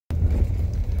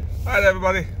Alright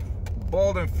everybody,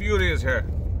 Bold and Furious here.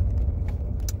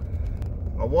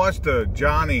 I watched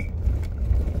Johnny,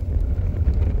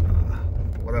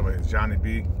 whatever it's Johnny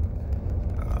B.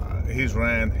 He's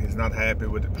not happy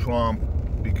with Trump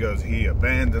because he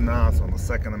abandoned us on the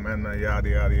Second Amendment, yada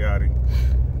yada yada.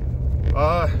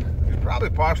 He's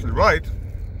probably partially right,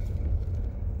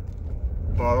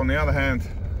 but on the other hand,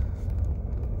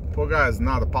 poor guy is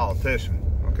not a politician,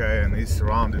 okay, and he's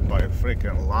surrounded by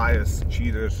freaking liars,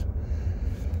 cheaters,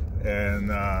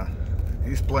 and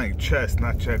he's playing chess,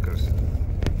 not checkers.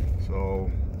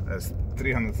 So there's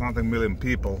 300-something million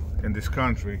people in this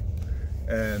country,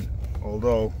 and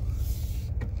although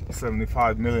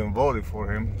 75 million voted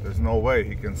for him, there's no way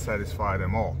he can satisfy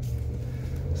them all.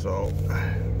 So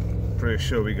pretty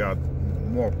sure we got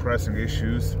more pressing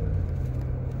issues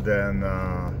than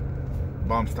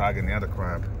bump tag and the other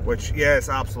crap, which yes,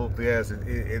 absolutely yes,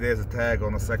 it is a tag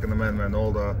on the Second Amendment,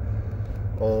 all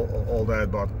that,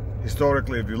 but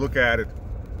historically, if you look at it,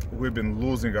 we've been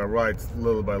losing our rights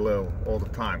little by little all the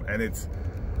time. And it's,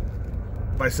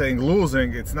 by saying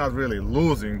losing, it's not really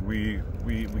losing, we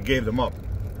gave them up.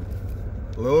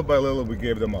 Little by little, we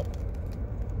gave them up.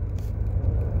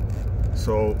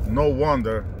 So no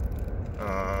wonder,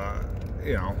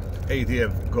 you know,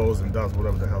 ADF goes and does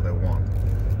whatever the hell they want.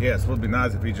 Yes, it would be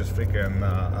nice if we just freaking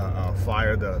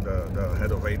fire the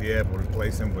head of ADF or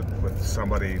replace him with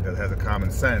somebody that has a common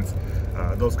sense.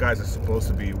 Those guys are supposed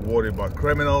to be worried about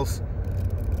criminals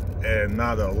and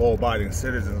not law-abiding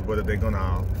citizens, whether they're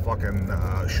gonna fucking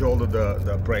shoulder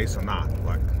the brace or not.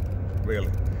 Like,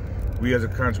 really. We as a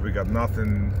country, we got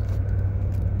nothing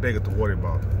bigger to worry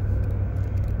about.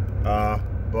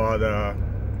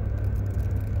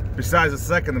 Besides the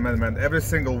Second Amendment, every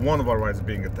single one of our rights is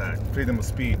being attacked. Freedom of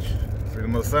speech,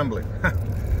 freedom of assembly.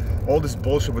 All this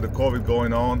bullshit with the COVID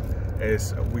going on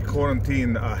is we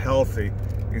quarantine healthy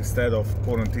instead of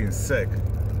quarantine sick.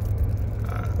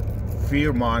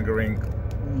 Fear-mongering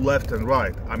left and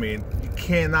right. I mean, you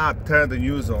cannot turn the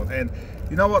news on. And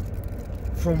you know what?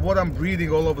 From what I'm reading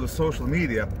all over the social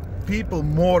media, people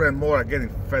more and more are getting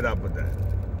fed up with that.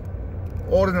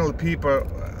 Ordinary people,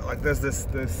 like there's this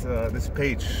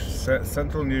page,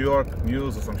 Central New York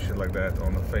News or some shit like that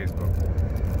on the Facebook,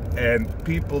 and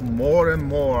people more and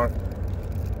more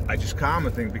are just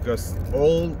commenting because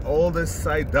all this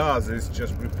site does is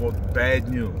just report bad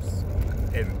news.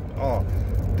 And oh,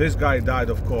 this guy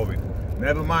died of COVID.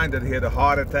 Never mind that he had a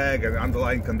heart attack and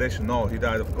underlying condition. No, he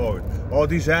died of COVID. Oh,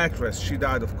 this actress, she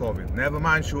died of COVID. Never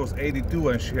mind, she was 82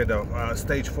 and she had a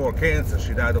stage 4 cancer.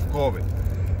 She died of COVID.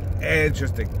 And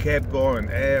just they kept going,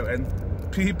 and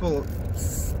people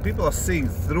are seeing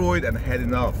through it and had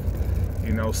enough.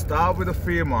 You know, stop with the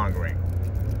fear mongering.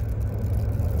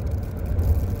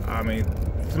 I mean,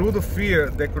 through the fear,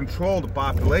 they control the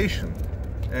population.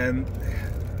 And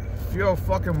if you're a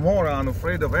fucking moron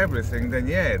afraid of everything, then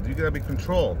yeah, you're gonna be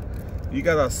controlled. You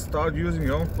gotta start using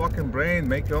your own fucking brain,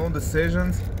 make your own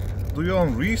decisions, do your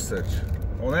own research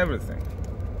on everything.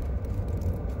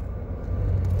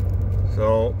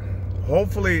 So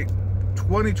hopefully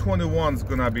 2021 is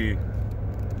gonna be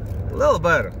a little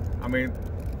better. I mean,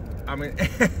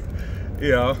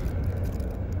 you know,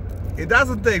 it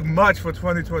doesn't take much for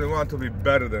 2021 to be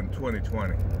better than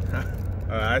 2020.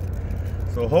 All right.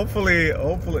 So hopefully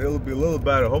it'll be a little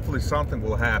better. Hopefully something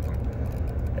will happen.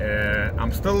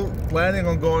 I'm still planning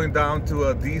on going down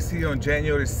to DC on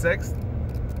January 6th.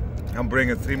 I'm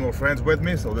bringing 3 more friends with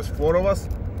me, so there's 4 of us.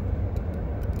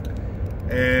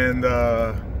 And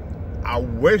I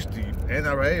wish the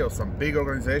NRA or some big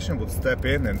organization would step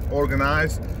in and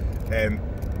organize, and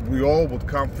we all would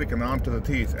come freaking armed to the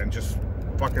teeth, and just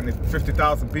fucking, if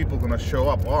 50,000 people gonna show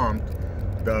up armed,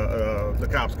 the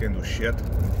cops can't do shit.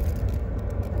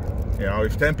 You know,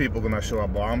 if 10 people gonna show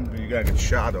up armed, you're gonna get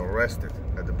shot or arrested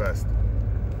at the best.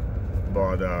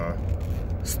 But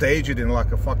stage it in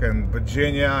like a fucking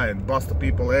Virginia and bust the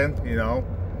people in, you know,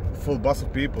 full bus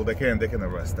of people, they can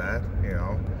arrest that, you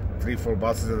know, 3-4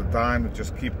 buses at a time,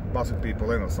 just keep busing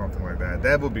people in or something like that.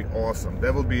 That would be awesome.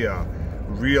 That would be a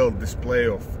real display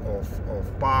of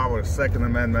power. Second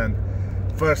Amendment,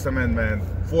 First Amendment,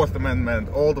 Fourth Amendment,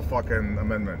 all the fucking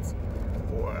amendments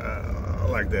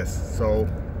like this. So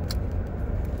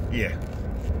yeah,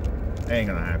 ain't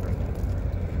gonna happen.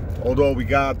 Although we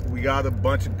got a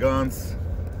bunch of guns,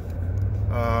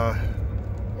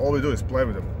 all we do is play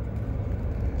with them.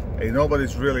 And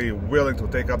nobody's really willing to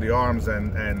take up the arms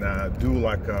and do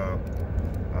like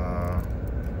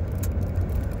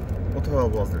what the hell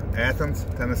was it? Athens,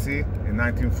 Tennessee in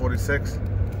 1946,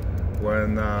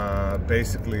 when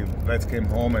basically vets came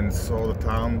home and saw the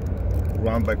town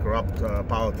run by corrupt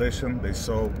politicians. They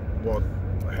saw what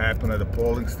happened at the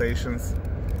polling stations,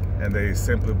 and they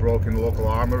simply broke in the local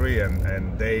armory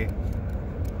and they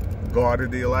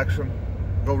guarded the election.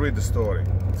 Go read the story.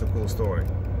 It's a cool story.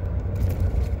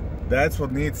 That's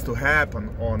what needs to happen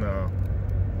on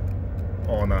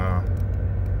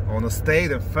a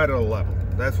state and federal level.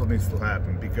 That's what needs to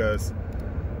happen, because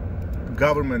the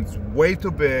government's way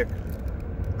too big.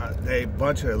 They a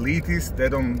bunch of elitists. They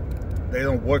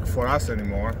don't work for us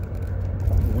anymore.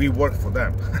 We work for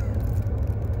them.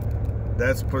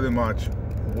 That's pretty much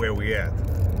where we at.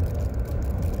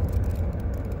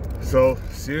 So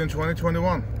see you in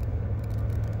 2021.